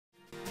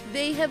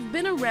They have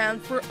been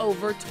around for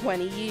over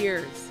 20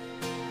 years.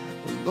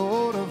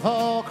 Lord of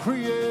all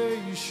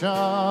creation,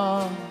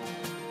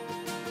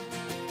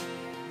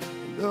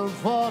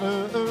 of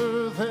water,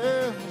 earth,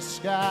 and the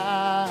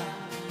sky.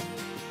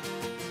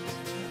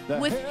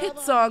 With hit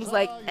songs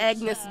like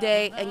Agnus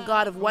Dei and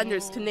God of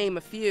Wonders, to name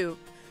a few,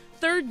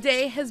 Third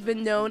Day has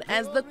been known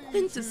as the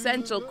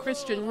quintessential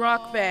Christian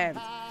rock band.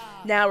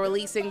 Now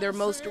releasing their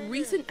most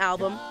recent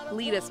album,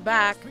 Lead Us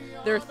Back,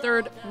 their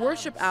third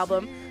worship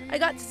album, I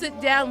got to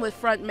sit down with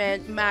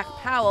frontman Mac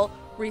Powell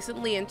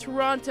recently in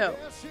Toronto,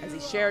 as he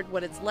shared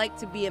what it's like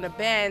to be in a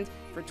band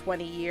for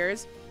 20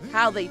 years,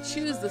 how they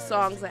choose the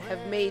songs that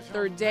have made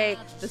Third Day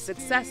the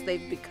success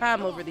they've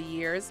become over the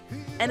years,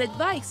 and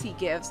advice he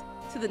gives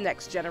to the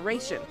next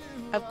generation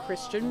of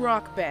Christian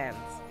rock bands.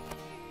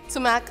 So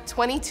Mac,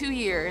 22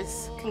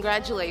 years,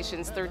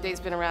 congratulations. Third Day's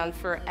been around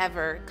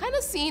forever, kind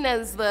of seen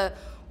as the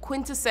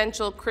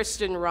quintessential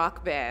Christian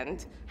rock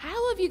band.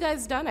 How have you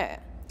guys done it?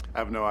 I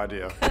have no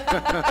idea.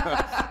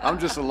 I'm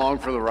just along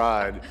for the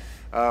ride.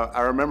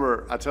 I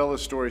remember, I tell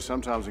this story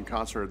sometimes in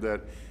concert,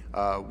 that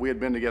we had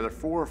been together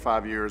 4 or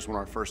 5 years when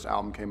our first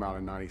album came out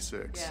in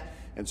 '96. Yeah.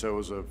 And so it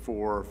was a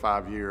 4 or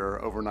 5 year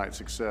overnight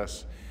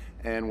success.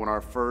 And when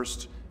our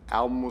first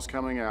album was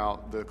coming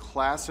out, the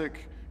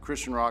classic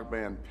Christian rock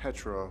band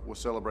Petra was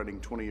celebrating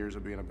 20 years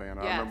of being a band.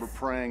 Yes. I remember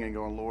praying and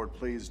going, Lord,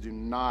 please do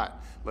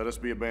not let us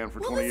be a band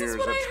for 20 years.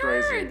 That's I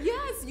heard. Crazy.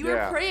 Yes, you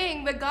were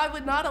praying that God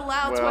would not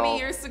allow 20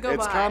 years to go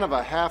by. It's kind of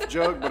a half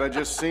joke, but it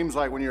just seems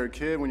like when you're a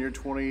kid, when you're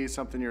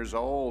 20-something years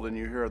old and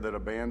you hear that a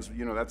band's,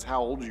 you know, that's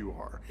how old you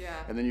are. Yeah.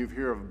 And then you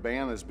hear of a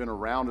band that's been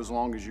around as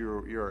long as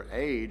your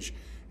age,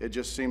 it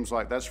just seems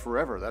like that's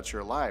forever, that's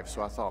your life.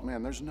 So I thought,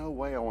 man, there's no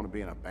way I want to be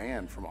in a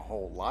band for my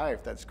whole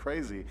life. That's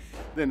crazy.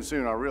 Then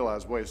soon I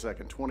realized, wait a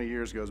second, 20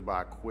 years goes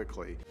by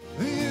quickly.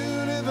 The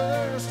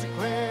universe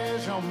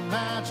declares your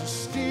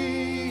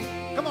majesty.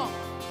 Come on.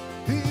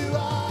 You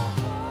are,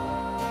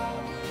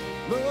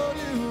 Lord,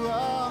 you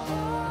are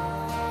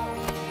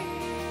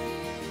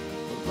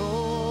the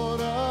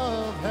Lord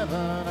of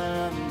heaven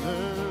and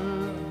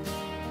earth.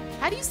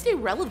 How do you stay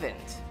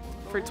relevant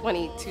for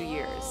 22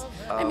 years?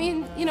 I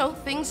mean, you know,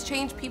 things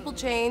change, people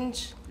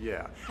change.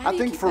 Yeah. I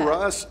think for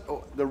us,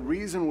 the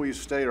reason we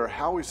stayed, or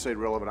how we stayed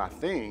relevant, I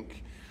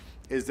think,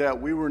 is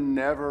that we were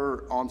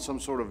never on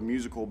some sort of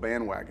musical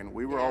bandwagon.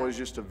 We were always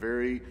just a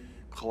very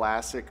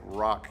classic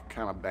rock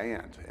kind of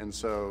band. And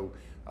so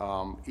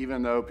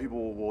even though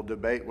people will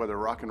debate whether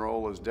rock and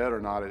roll is dead or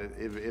not,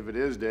 if it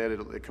is dead,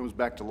 it comes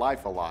back to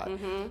life a lot.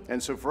 Mm-hmm.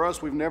 And so for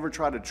us, we've never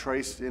tried to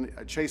chase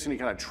any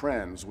kind of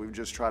trends. We've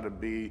just tried to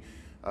be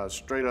a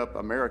straight up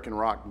American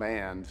rock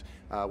band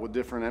with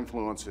different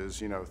influences,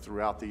 you know,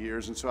 throughout the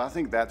years. And so I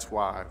think that's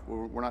why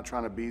we're not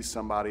trying to be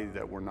somebody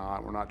that we're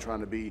not. We're not trying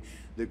to be,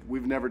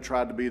 we've never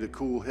tried to be the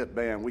cool hip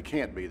band. We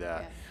can't be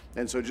that. Yeah.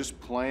 And so just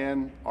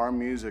playing our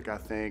music, I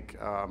think,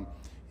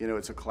 you know,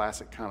 it's a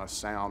classic kind of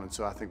sound. And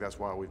so I think that's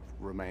why we've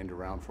remained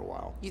around for a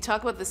while. You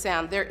talk about the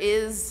sound. There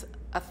is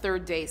a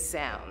Third Day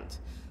sound.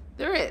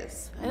 There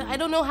is. I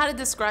don't know how to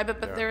describe it,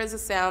 but there is a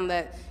sound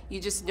that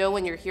you just know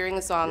when you're hearing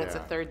a song, it's a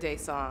Third Day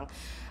song.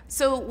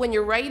 So when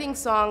you're writing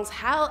songs,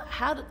 how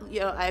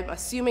you know, I'm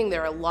assuming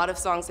there are a lot of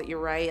songs that you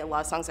write, a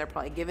lot of songs that are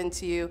probably given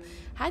to you.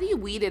 How do you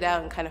weed it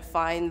out and kind of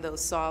find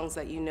those songs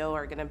that you know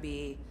are going to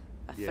be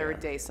a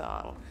Third Day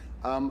song?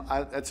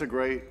 That's a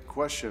great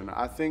question.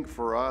 I think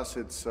for us,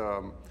 it's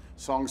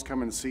songs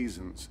come in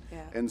seasons.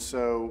 Yeah. And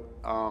so,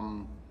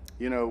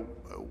 you know,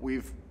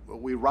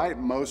 we write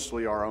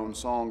mostly our own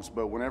songs,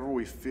 but whenever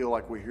we feel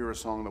like we hear a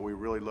song that we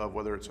really love,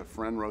 whether it's a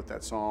friend wrote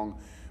that song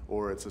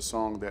or it's a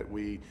song that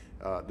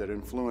that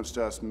influenced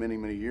us many,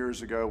 many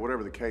years ago,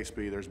 whatever the case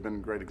be, there's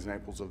been great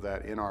examples of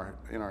that in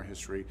our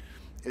history.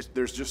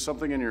 There's just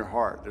something in your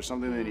heart. There's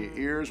something in your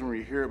ears when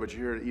you hear it, but you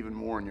hear it even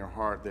more in your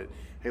heart that,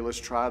 hey, let's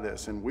try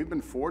this. And we've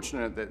been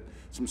fortunate that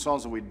some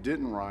songs that we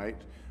didn't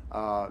write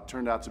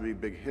turned out to be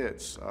big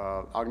hits.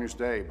 Agnus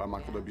Dei by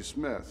Michael W.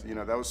 Smith. You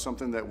know, that was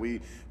something that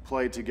we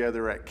played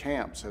together at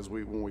camps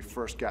when we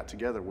first got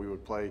together. We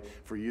would play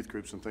for youth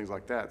groups and things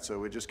like that.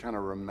 So it just kind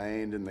of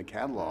remained in the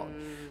catalog.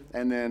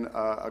 And then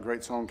a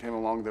great song came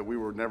along that we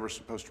were never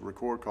supposed to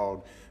record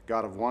called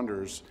God of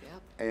Wonders.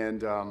 Yep.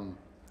 And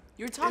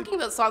you're talking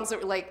about songs that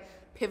were like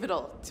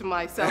pivotal to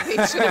my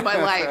salvation in my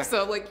life.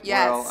 So like,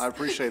 yes. Well, I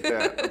appreciate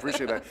that. I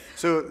appreciate that.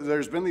 So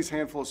there's been these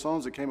handful of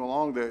songs that came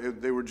along that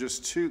they were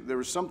just there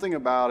was something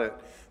about it,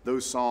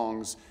 those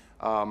songs,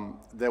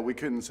 that we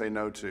couldn't say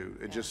no to.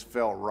 It just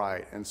felt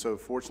right. And so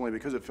fortunately,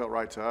 because it felt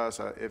right to us,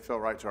 it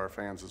felt right to our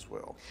fans as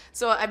well.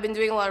 So I've been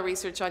doing a lot of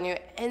research on you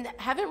and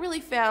haven't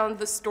really found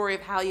the story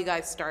of how you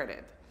guys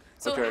started.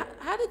 So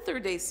how did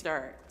Third Day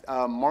start?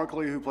 Mark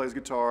Lee, who plays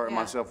guitar, and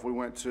myself, we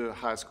went to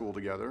high school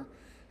together.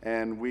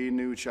 And we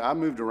knew each other. I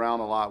moved around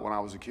a lot when I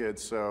was a kid,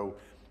 so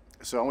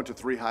I went to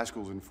 3 high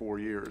schools in 4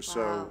 years. Wow.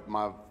 So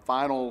my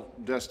final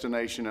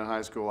destination in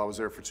high school, I was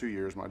there for 2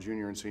 years, my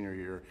junior and senior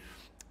year.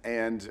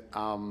 And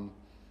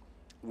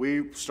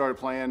we started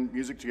playing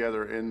music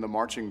together in the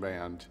marching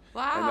band.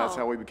 Wow. And that's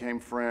how we became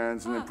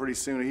friends. And then pretty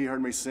soon he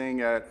heard me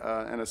sing at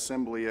an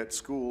assembly at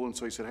school. And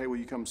so he said, hey, will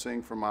you come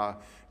sing for my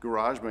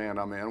garage band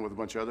I'm in with a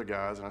bunch of other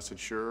guys? And I said,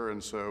 sure.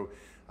 And so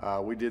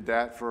we did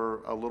that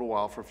for a little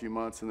while, for a few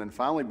months. And then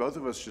finally, both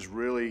of us just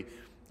really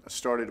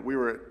started. We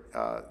were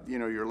at,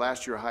 your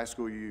last year of high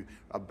school, you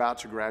about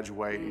to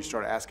graduate, and you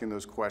start asking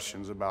those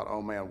questions about,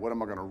 oh man, what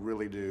am I going to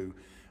really do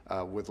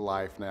with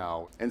life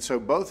now? And so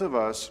both of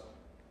us,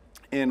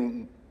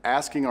 in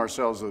asking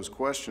ourselves those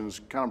questions,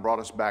 kind of brought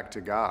us back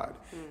to God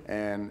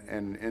and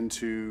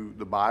into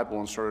the Bible,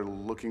 and started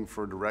looking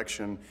for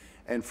direction.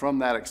 And from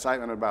that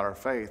excitement about our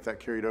faith, that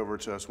carried over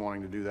to us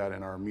wanting to do that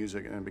in our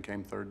music, and it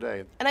became Third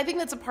Day. And I think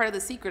that's a part of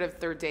the secret of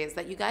Third Day, is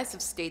that you guys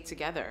have stayed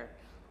together.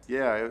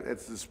 Yeah,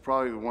 it's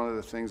probably one of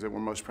the things that we're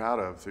most proud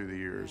of through the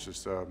years,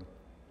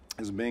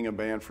 is being a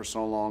band for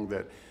so long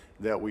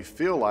that we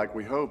feel like,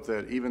 we hope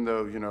that even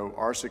though,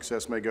 our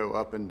success may go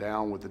up and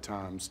down with the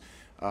times,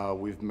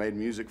 we've made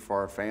music for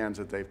our fans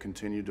that they've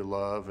continued to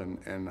love,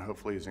 and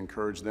hopefully it's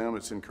encouraged them,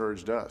 it's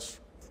encouraged us.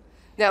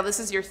 Now, this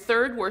is your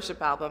third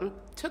worship album.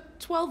 Took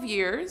 12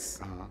 years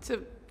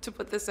to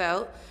put this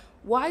out.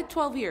 Why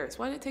 12 years?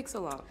 Why did it take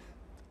so long?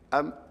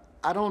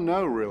 I don't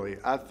know, really.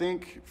 I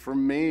think for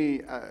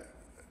me,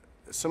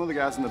 some of the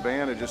guys in the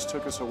band, it just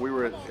took us, so we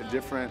were at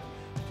different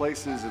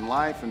places in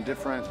life and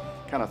different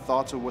kind of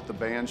thoughts of what the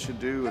band should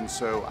do. And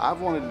so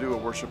I've wanted to do a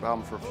worship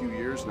album for a few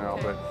years now,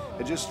 but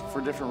it just,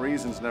 for different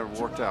reasons, never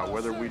worked out.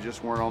 Whether we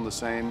just weren't on the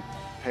same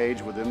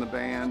page within the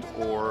band,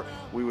 or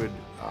we'd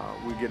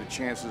get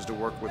chances to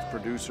work with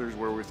producers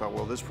where we thought,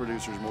 well, this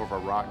producer's more of a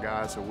rock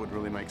guy, so it wouldn't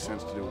really make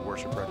sense to do a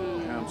worship record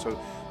with him. So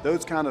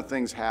those kind of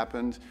things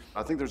happened.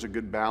 I think there's a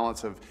good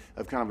balance of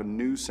kind of a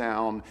new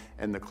sound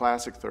and the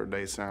classic Third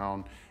Day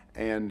sound.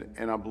 And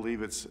I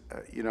believe it's,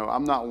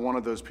 I'm not one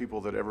of those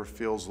people that ever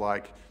feels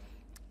like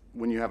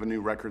when you have a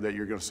new record that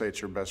you're going to say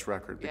it's your best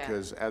record,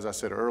 because as I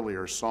said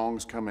earlier,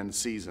 songs come in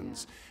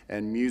seasons,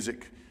 and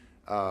music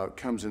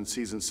comes in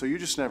seasons. So you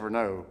just never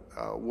know.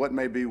 What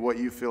may be what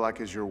you feel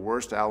like is your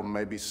worst album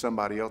may be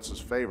somebody else's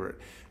favorite.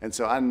 And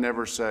so I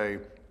never say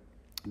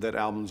that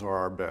albums are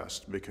our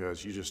best,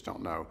 because you just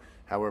don't know.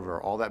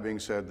 However, all that being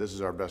said, this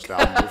is our best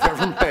album we've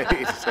ever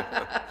made.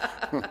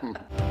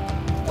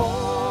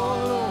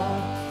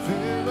 Oh,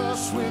 fill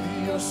us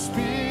with your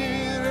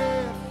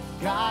spirit,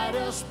 guide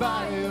us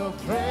by your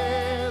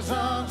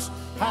presence,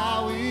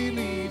 how we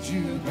need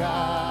you,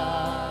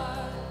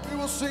 God. We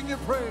will sing your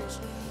praise.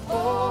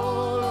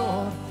 Oh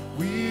Lord,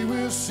 we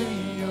will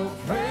sing your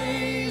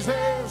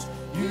praises.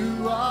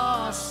 You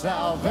are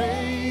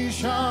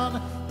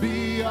salvation,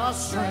 be our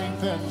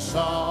strength and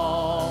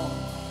song.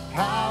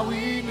 How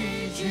we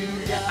need you,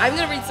 God. I'm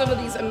going to read some of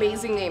these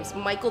amazing names.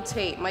 Michael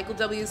Tate, Michael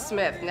W.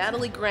 Smith,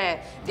 Natalie Grant,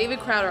 David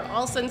Crowder,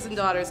 all sons and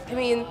daughters. I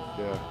mean,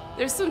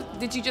 there's some,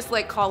 did you just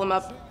like call them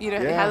up,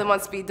 have them on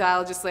speed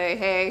dial, just say,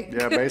 hey,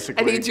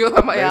 basically, I need you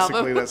on my album?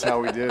 Basically, that's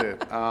how we did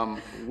it.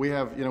 We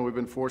have, we've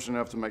been fortunate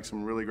enough to make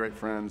some really great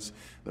friends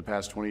the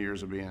past 20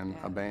 years of being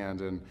a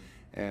band,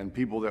 and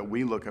people that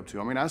we look up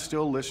to. I mean, I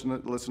still listen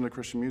to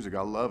Christian music.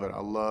 I love it.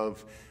 I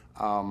love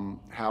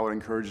how it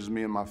encourages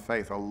me in my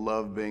faith. I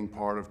love being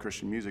part of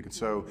Christian music. And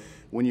so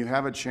when you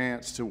have a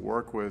chance to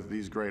work with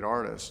these great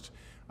artists,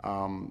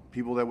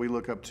 people that we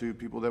look up to,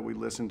 people that we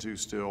listen to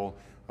still,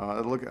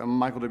 look at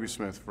Michael W.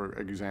 Smith, for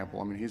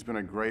example. I mean, he's been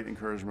a great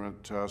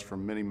encouragement to us for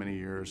many, many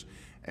years.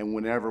 And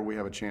whenever we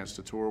have a chance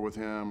to tour with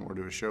him or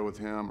do a show with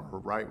him or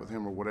write with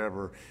him or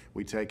whatever,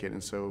 we take it.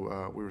 And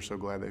so we were so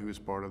glad that he was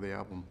part of the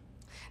album.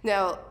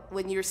 Now,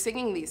 when you're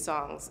singing these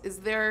songs, is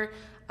there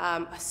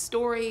a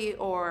story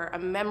or a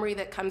memory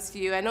that comes to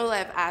you? I know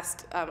that I've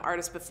asked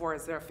artists before,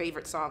 is there a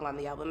favorite song on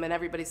the album? And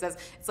everybody says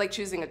it's like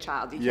choosing a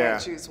child. You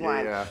can't choose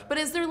one. But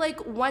is there like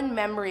one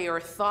memory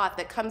or thought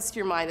that comes to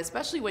your mind,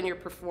 especially when you're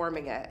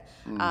performing it,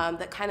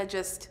 that kind of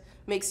just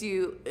makes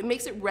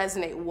it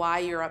resonate why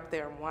you're up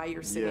there and why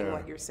you're singing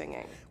what you're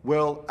singing?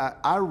 Well,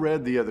 I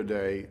read the other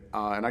day,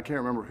 and I can't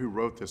remember who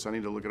wrote this, I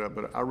need to look it up,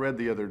 but I read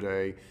the other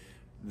day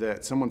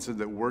that someone said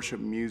that worship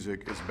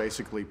music is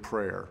basically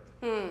prayer.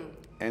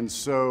 And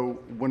so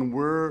when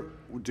we're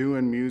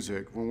doing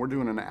music, when we're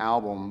doing an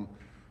album,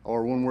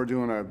 or when we're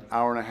doing an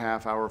hour and a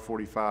half, hour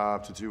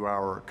 45 to 2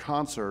 hour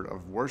concert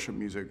of worship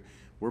music,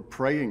 we're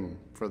praying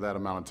for that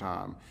amount of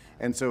time.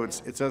 And so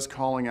it's us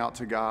calling out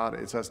to God,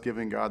 it's us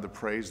giving God the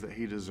praise that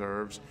he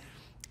deserves.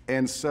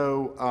 And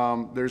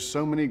so there's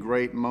so many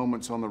great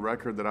moments on the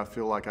record that I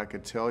feel like I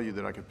could tell you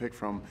that I could pick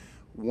from.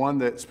 One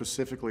that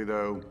specifically,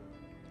 though,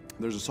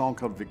 there's a song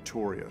called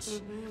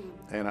Victorious,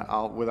 and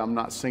I'm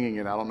not singing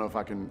it. I don't know if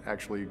I can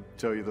actually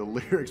tell you the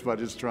lyrics by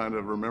just trying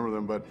to remember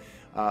them, but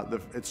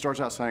it starts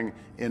out saying,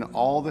 in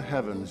all the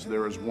heavens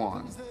there is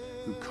one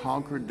who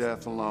conquered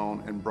death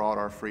alone and brought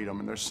our freedom.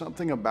 And there's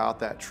something about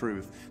that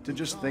truth to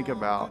just think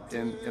about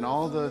in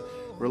all the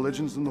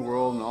religions in the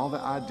world and all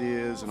the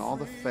ideas and all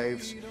the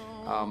faiths.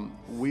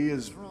 We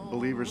as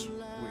believers,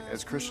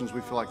 as Christians,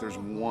 we feel like there's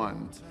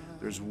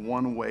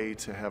one way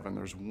to heaven.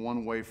 There's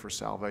one way for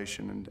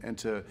salvation. And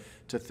to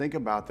think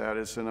about that,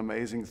 it's an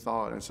amazing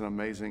thought. It's an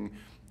amazing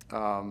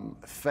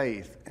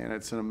faith, and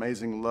it's an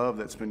amazing love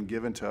that's been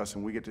given to us,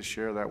 and we get to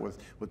share that with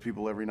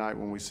people every night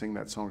when we sing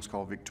that song. It's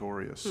called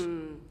Victorious.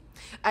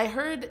 I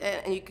heard,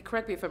 and you can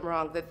correct me if I'm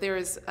wrong, that there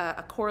is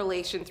a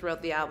correlation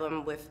throughout the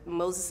album with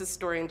Moses'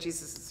 story and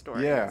Jesus'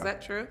 story. Yeah. Is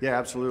that true? Yeah,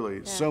 absolutely.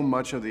 Yeah. So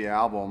much of the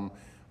album,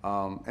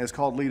 it's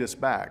called Lead Us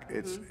Back.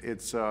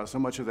 It's so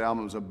much of the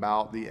album is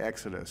about the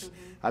Exodus.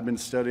 I've been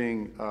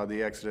studying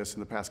the Exodus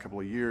in the past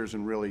couple of years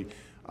and really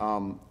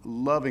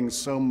loving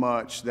so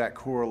much that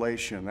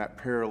correlation, that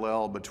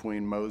parallel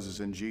between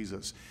Moses and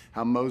Jesus.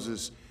 How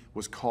Moses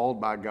was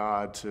called by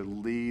God to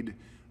lead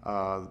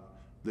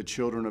the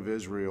children of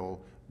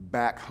Israel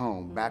back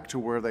home, back to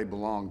where they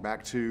belong,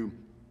 back to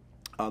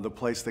the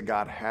place that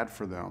God had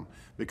for them,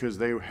 because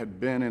they had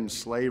been in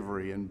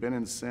slavery and been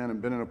in sin and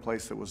been in a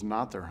place that was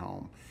not their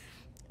home.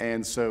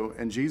 And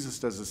Jesus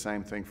does the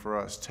same thing for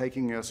us,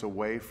 taking us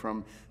away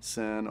from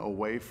sin,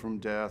 away from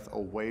death,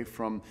 away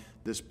from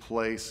this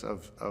place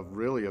of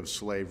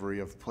slavery,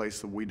 of place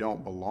that we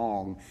don't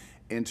belong,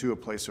 into a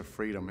place of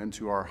freedom,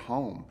 into our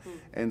home.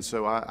 And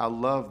so I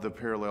love the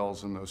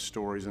parallels in those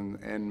stories,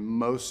 and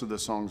most of the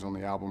songs on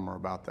the album are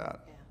about that.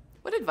 Yeah.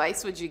 What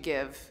advice would you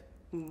give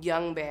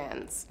young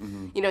bands?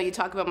 You know, you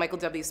talk about Michael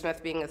W.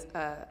 Smith being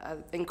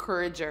an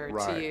encourager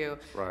to you.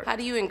 Right. How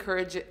do you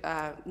encourage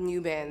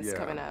new bands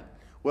coming up?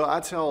 Well,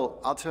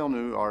 I'll tell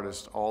new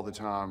artists all the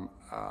time,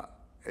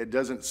 it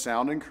doesn't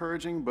sound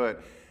encouraging,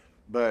 but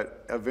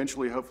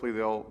eventually, hopefully,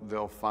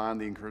 they'll find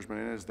the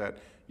encouragement in it, is that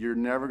you're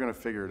never going to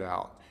figure it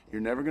out. You're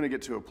never going to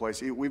get to a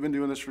place. We've been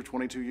doing this for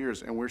 22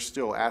 years, and we're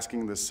still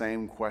asking the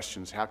same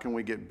questions. How can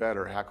we get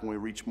better? How can we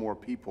reach more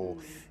people?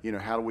 You know,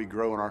 how do we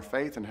grow in our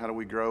faith, and how do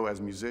we grow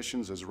as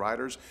musicians, as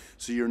writers?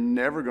 So you're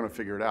never going to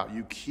figure it out.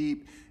 You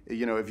keep,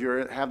 you know, if you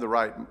have the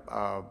right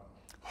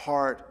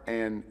heart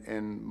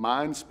and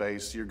mind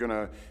space, you're going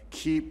to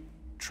keep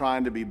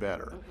trying to be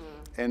better.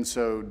 And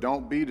so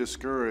don't be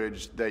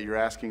discouraged that you're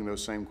asking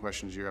those same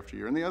questions year after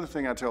year. And the other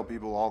thing I tell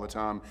people all the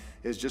time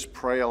is just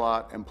pray a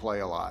lot and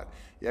play a lot.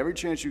 Every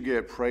chance you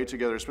get, pray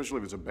together, especially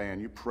if it's a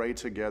band. You pray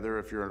together.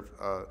 If you're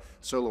a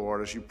solo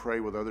artist, you pray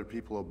with other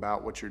people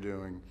about what you're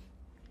doing.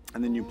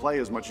 And then you play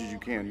as much as you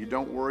can. You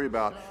don't worry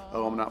about,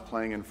 oh, I'm not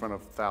playing in front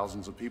of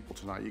thousands of people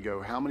tonight. You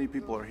go, how many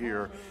people are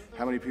here?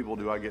 How many people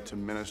do I get to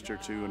minister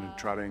to and to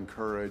try to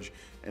encourage?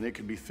 And it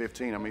could be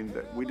 15. I mean,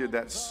 we did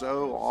that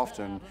so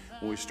often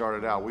when we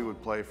started out. We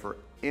would play for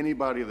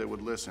anybody that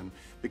would listen,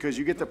 because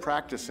you get the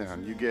practice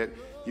in. You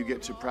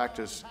get to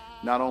practice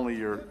not only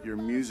your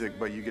music,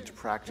 but you get to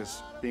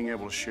practice being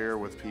able to share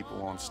with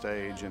people on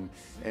stage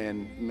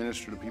and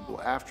minister to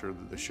people after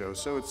the show.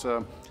 So it's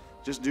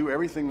just do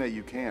everything that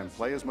you can.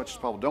 Play as much as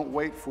possible.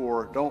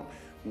 Don't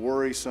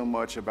worry so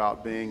much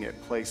about being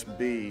at place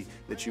B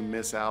that you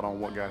miss out on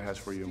what God has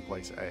for you in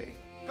place A.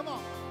 Come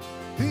on.